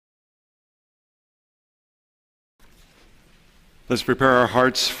Let's prepare our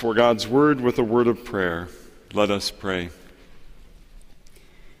hearts for God's word with a word of prayer. Let us pray.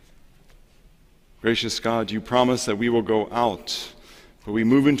 Gracious God, you promise that we will go out, but we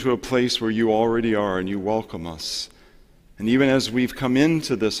move into a place where you already are and you welcome us. And even as we've come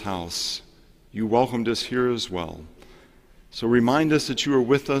into this house, you welcomed us here as well. So remind us that you are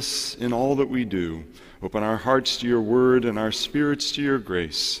with us in all that we do. Open our hearts to your word and our spirits to your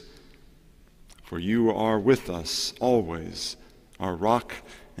grace. For you are with us always, our rock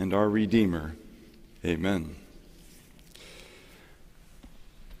and our Redeemer. Amen.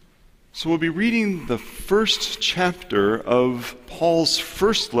 So we'll be reading the first chapter of Paul's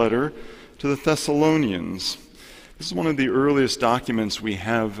first letter to the Thessalonians. This is one of the earliest documents we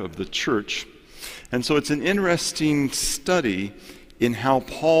have of the church. And so it's an interesting study in how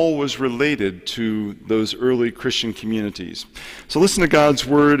Paul was related to those early Christian communities. So listen to God's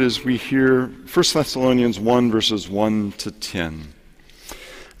word as we hear 1 Thessalonians 1, verses 1 to 10. And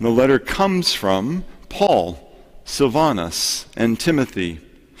the letter comes from Paul, Silvanus, and Timothy.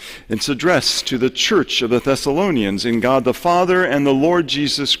 It's addressed to the church of the Thessalonians in God the Father and the Lord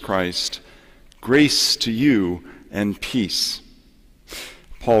Jesus Christ. Grace to you and peace.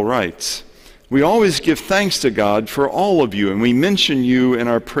 Paul writes, "We always give thanks to God for all of you, and we mention you in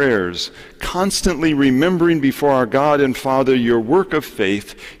our prayers, constantly remembering before our God and Father your work of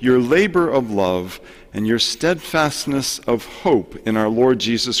faith, your labor of love, and your steadfastness of hope in our Lord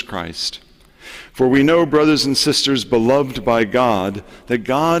Jesus Christ. For we know, brothers and sisters, beloved by God, that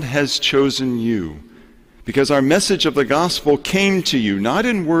God has chosen you, because our message of the gospel came to you, not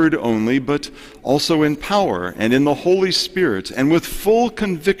in word only, but also in power and in the Holy Spirit, and with full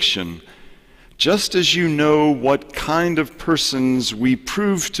conviction, just as you know what kind of persons we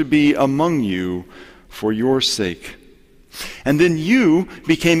prove to be among you for your sake. And then you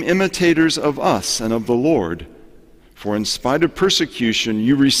became imitators of us and of the Lord. For in spite of persecution,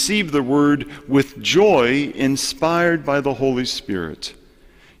 you received the word with joy, inspired by the Holy Spirit.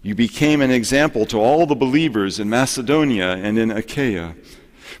 You became an example to all the believers in Macedonia and in Achaia.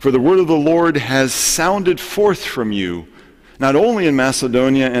 For the word of the Lord has sounded forth from you, not only in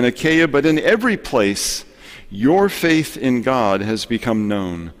Macedonia and Achaia, but in every place. Your faith in God has become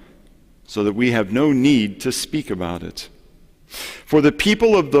known, so that we have no need to speak about it. For the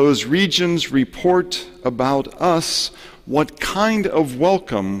people of those regions report about us what kind of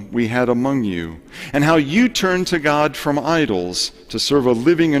welcome we had among you, and how you turned to God from idols to serve a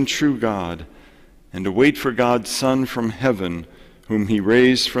living and true God, and to wait for God's Son from heaven, whom he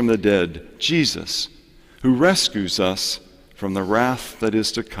raised from the dead, Jesus, who rescues us from the wrath that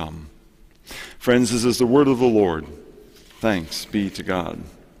is to come." Friends, this is the word of the Lord. Thanks be to God.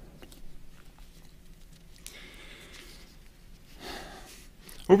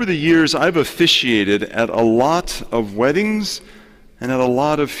 Over the years, I've officiated at a lot of weddings and at a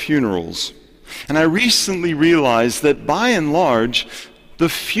lot of funerals. And I recently realized that by and large, the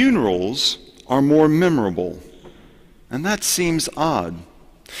funerals are more memorable. And that seems odd.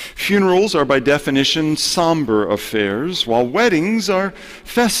 Funerals are by definition somber affairs, while weddings are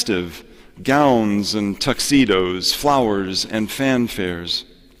festive, gowns and tuxedos, flowers and fanfares.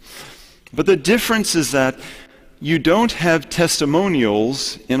 But the difference is that you don't have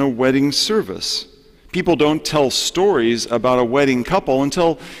testimonials in a wedding service. People don't tell stories about a wedding couple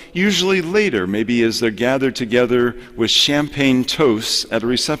until usually later, maybe as they're gathered together with champagne toasts at a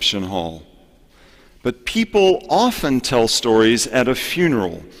reception hall. But people often tell stories at a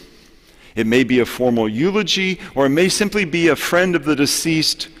funeral. It may be a formal eulogy, or it may simply be a friend of the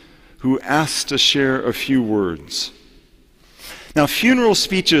deceased who asks to share a few words. Now, funeral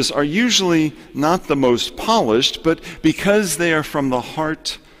speeches are usually not the most polished, but because they are from the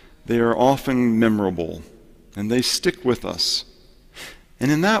heart, they are often memorable, and they stick with us.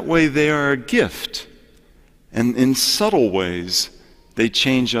 And in that way, they are a gift, and in subtle ways, they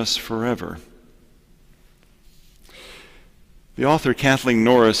change us forever. The author Kathleen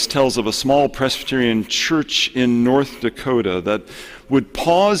Norris tells of a small Presbyterian church in North Dakota that would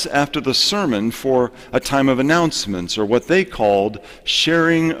pause after the sermon for a time of announcements, or what they called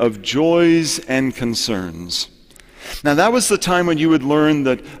sharing of joys and concerns. Now, that was the time when you would learn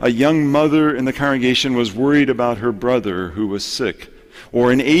that a young mother in the congregation was worried about her brother who was sick,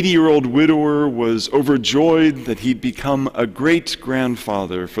 or an 80-year-old widower was overjoyed that he'd become a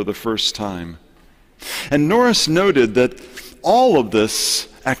great-grandfather for the first time. And Norris noted that all of this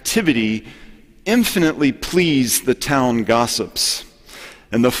activity infinitely pleased the town gossips.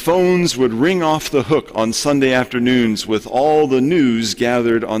 And the phones would ring off the hook on Sunday afternoons with all the news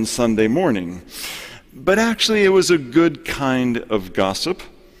gathered on Sunday morning. But actually, it was a good kind of gossip.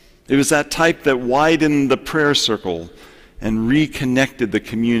 It was that type that widened the prayer circle and reconnected the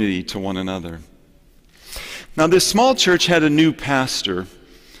community to one another. Now, this small church had a new pastor,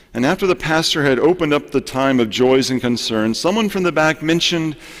 and after the pastor had opened up the time of joys and concerns, someone from the back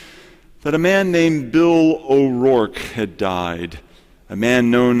mentioned that a man named Bill O'Rourke had died, a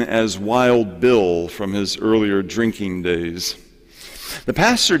man known as Wild Bill from his earlier drinking days. The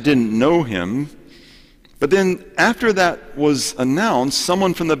pastor didn't know him, but then after that was announced,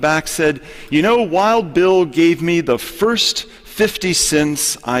 someone from the back said, "You know, Wild Bill gave me the first 50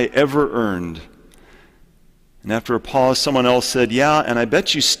 cents I ever earned." And after a pause, someone else said, "Yeah, and I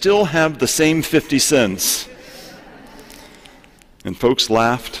bet you still have the same 50 cents. And folks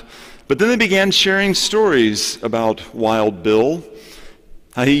laughed. But then they began sharing stories about Wild Bill.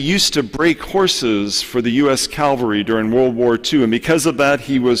 How he used to break horses for the U.S. Cavalry during World War II, and because of that,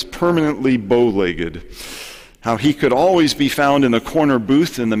 he was permanently bow-legged. How he could always be found in the corner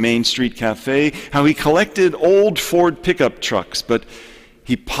booth in the Main Street Cafe. How he collected old Ford pickup trucks, but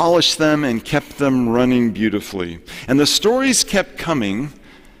he polished them and kept them running beautifully. And the stories kept coming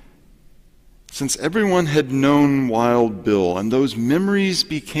since everyone had known Wild Bill, and those memories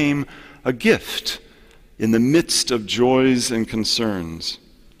became a gift in the midst of joys and concerns.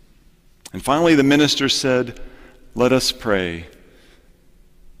 And finally the minister said, "Let us pray."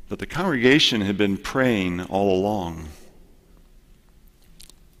 But the congregation had been praying all along.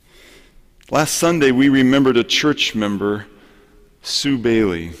 Last Sunday we remembered a church member, Sue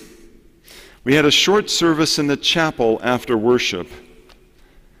Bailey. We had a short service in the chapel after worship.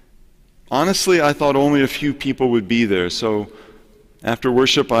 Honestly, I thought only a few people would be there, so after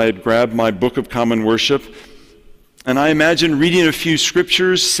worship I had grabbed my Book of Common Worship, and I imagined reading a few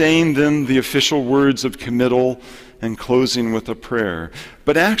scriptures, saying then the official words of committal, and closing with a prayer.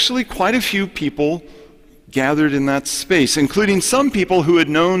 But actually quite a few people gathered in that space, including some people who had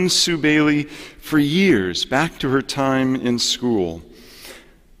known Sue Bailey for years, back to her time in school.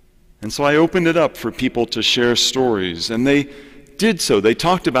 And so I opened it up for people to share stories, and they did so. They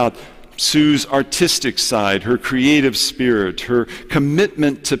talked about Sue's artistic side, her creative spirit, her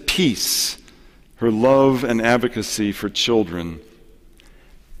commitment to peace, her love and advocacy for children.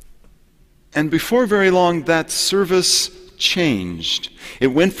 And before very long, that service changed. It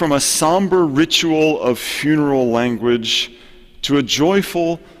went from a somber ritual of funeral language to a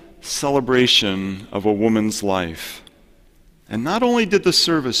joyful celebration of a woman's life. And not only did the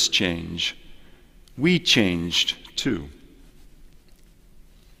service change, we changed too.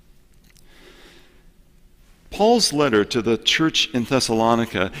 Paul's letter to the church in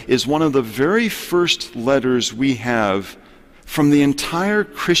Thessalonica is one of the very first letters we have from the entire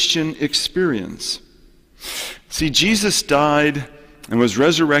Christian experience. See, Jesus died and was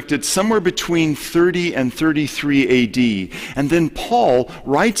resurrected somewhere between 30 and 33 AD. And then Paul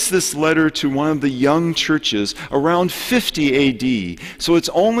writes this letter to one of the young churches around 50 AD. So it's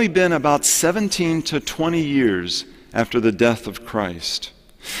only been about 17 to 20 years after the death of Christ.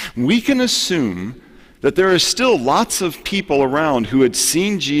 We can assume that there are still lots of people around who had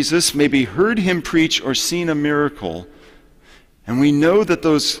seen Jesus, maybe heard him preach or seen a miracle. And we know that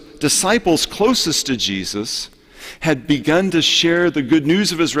those disciples closest to Jesus had begun to share the good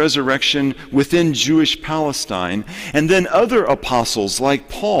news of his resurrection within Jewish Palestine. And then other apostles, like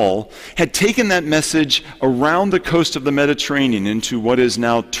Paul, had taken that message around the coast of the Mediterranean into what is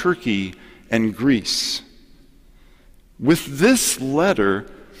now Turkey and Greece. With this letter,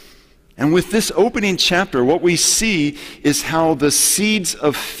 and with this opening chapter, what we see is how the seeds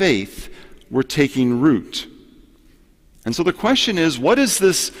of faith were taking root. And so the question is, what does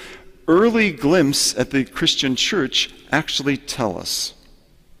this early glimpse at the Christian church actually tell us?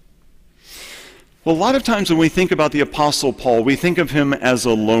 Well, a lot of times when we think about the Apostle Paul, we think of him as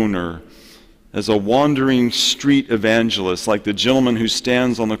a loner, as a wandering street evangelist, like the gentleman who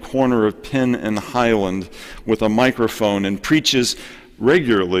stands on the corner of Penn and Highland with a microphone and preaches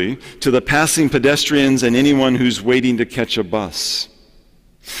regularly to the passing pedestrians and anyone who's waiting to catch a bus.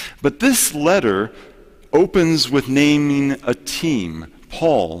 But this letter opens with naming a team: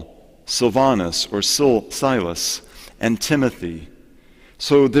 Paul, Silvanus or Silas, and Timothy.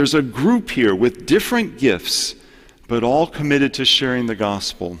 So there's a group here with different gifts, but all committed to sharing the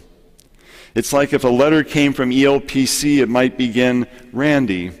gospel. It's like if a letter came from ELPC, it might begin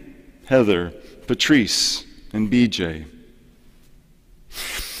Randy, Heather, Patrice, and BJ.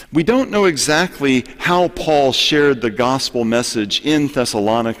 We don't know exactly how Paul shared the gospel message in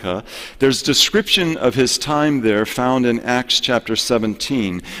Thessalonica. There's description of his time there found in Acts chapter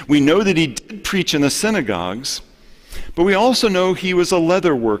 17. We know that he did preach in the synagogues, but we also know he was a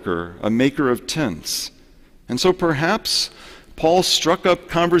leather worker, a maker of tents. And so perhaps Paul struck up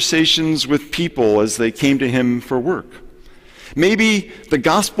conversations with people as they came to him for work. Maybe the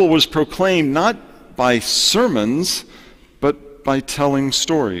gospel was proclaimed not by sermons, but by telling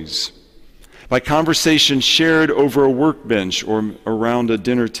stories, by conversations shared over a workbench or around a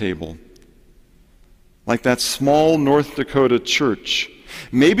dinner table. Like that small North Dakota church,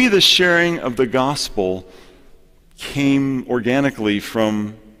 maybe the sharing of the gospel came organically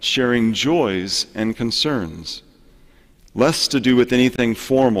from sharing joys and concerns, less to do with anything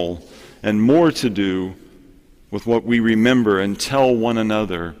formal and more to do with what we remember and tell one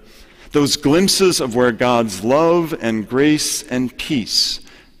another, those glimpses of where God's love and grace and peace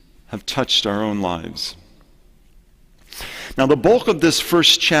have touched our own lives. Now, the bulk of this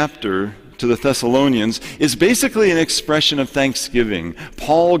first chapter to the Thessalonians is basically an expression of thanksgiving.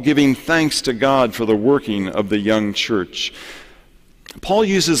 Paul giving thanks to God for the working of the young church. Paul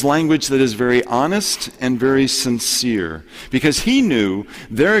uses language that is very honest and very sincere because he knew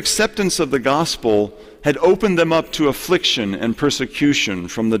their acceptance of the gospel had opened them up to affliction and persecution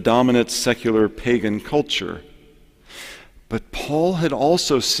from the dominant secular pagan culture. But Paul had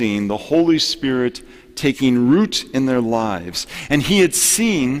also seen the Holy Spirit taking root in their lives, and he had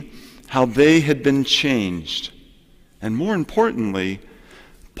seen how they had been changed. And more importantly,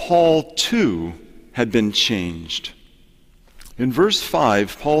 Paul too had been changed. In verse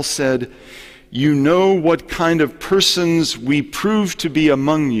 5, Paul said, "You know what kind of persons we prove to be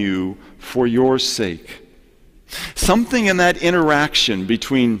among you for your sake." Something in that interaction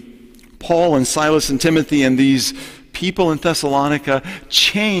between Paul and Silas and Timothy and these people in Thessalonica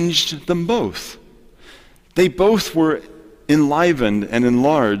changed them both. They both were enlivened and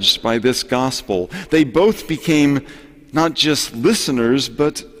enlarged by this gospel. They both became not just listeners,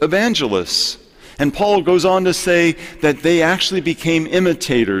 but evangelists. And Paul goes on to say that they actually became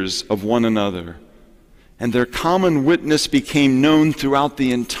imitators of one another. And their common witness became known throughout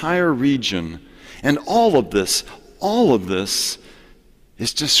the entire region. And all of this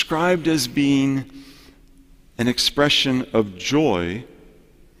is described as being an expression of joy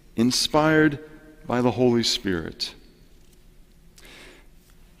inspired by the Holy Spirit.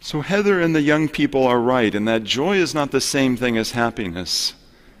 So Heather and the young people are right in that joy is not the same thing as happiness.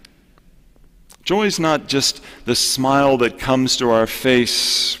 Joy is not just the smile that comes to our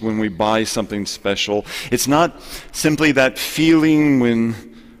face when we buy something special. It's not simply that feeling when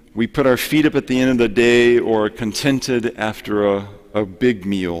we put our feet up at the end of the day or are contented after a big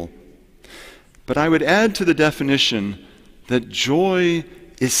meal. But I would add to the definition that joy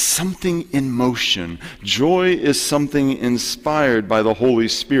is something in motion. Joy is something inspired by the Holy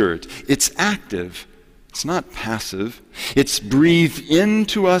Spirit. It's active. It's not passive. It's breathed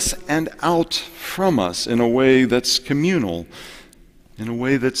into us and out from us in a way that's communal, in a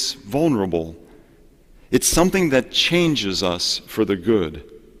way that's vulnerable. It's something that changes us for the good.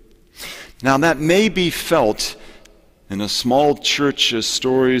 Now, that may be felt in a small church as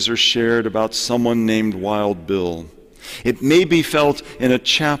stories are shared about someone named Wild Bill. It may be felt in a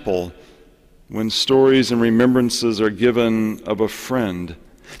chapel when stories and remembrances are given of a friend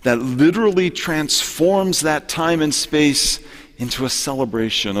that literally transforms that time and space into a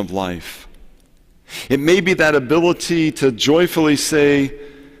celebration of life. It may be that ability to joyfully say,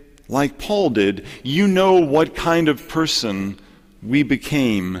 like Paul did, "You know what kind of person we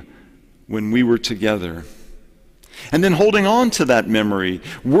became when we were together." And then holding on to that memory,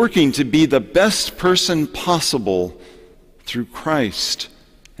 working to be the best person possible through Christ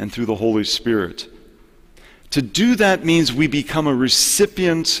and through the Holy Spirit. To do that means we become a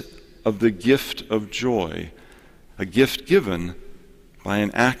recipient of the gift of joy, a gift given by an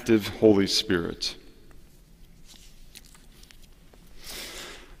active Holy Spirit.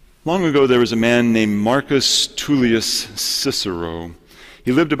 Long ago, there was a man named Marcus Tullius Cicero.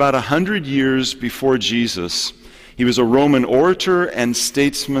 He lived about 100 years before Jesus. He was a Roman orator and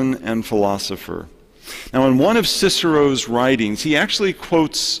statesman and philosopher. Now, in one of Cicero's writings, he actually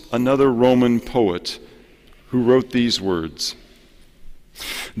quotes another Roman poet who wrote these words: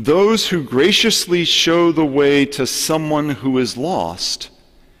 "Those who graciously show the way to someone who is lost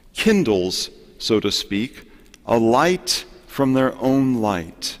kindles, so to speak, a light from their own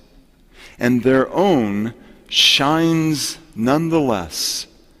light, and their own shines nonetheless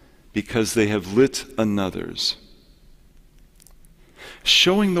because they have lit another's."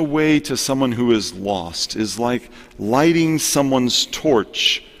 Showing the way to someone who is lost is like lighting someone's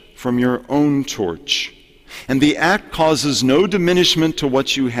torch from your own torch. And the act causes no diminishment to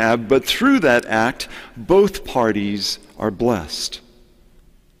what you have, but through that act, both parties are blessed.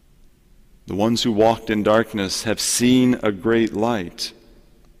 The ones who walked in darkness have seen a great light.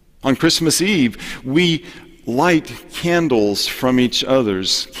 On Christmas Eve, we light candles from each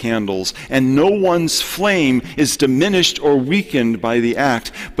other's candles, and no one's flame is diminished or weakened by the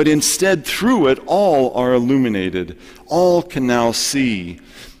act, but instead through it all are illuminated. All can now see.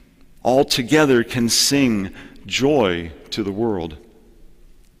 All together can sing joy to the world.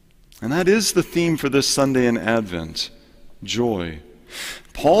 And that is the theme for this Sunday in Advent, joy.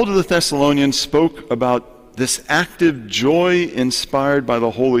 Paul to the Thessalonians spoke about this active joy inspired by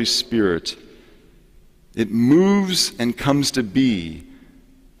the Holy Spirit. It moves and comes to be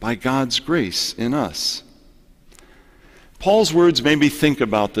by God's grace in us. Paul's words made me think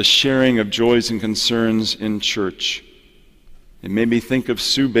about the sharing of joys and concerns in church. It made me think of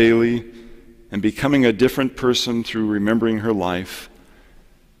Sue Bailey and becoming a different person through remembering her life.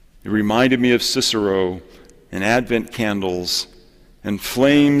 It reminded me of Cicero and Advent candles and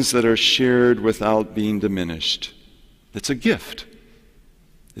flames that are shared without being diminished. It's a gift.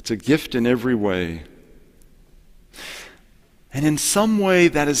 It's a gift in every way. And in some way,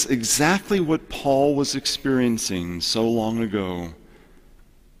 that is exactly what Paul was experiencing so long ago.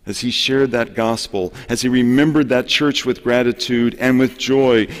 As he shared that gospel, as he remembered that church with gratitude and with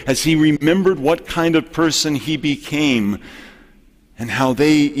joy, as he remembered what kind of person he became, and how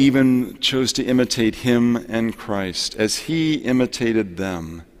they even chose to imitate him and Christ, as he imitated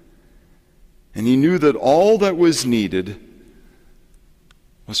them. And he knew that all that was needed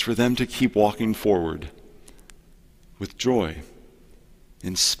was for them to keep walking forward with joy,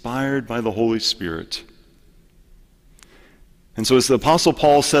 inspired by the Holy Spirit. And so as the Apostle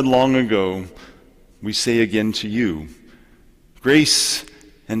Paul said long ago, we say again to you, grace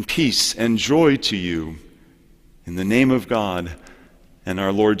and peace and joy to you in the name of God and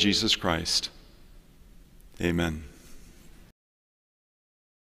our Lord Jesus Christ. Amen.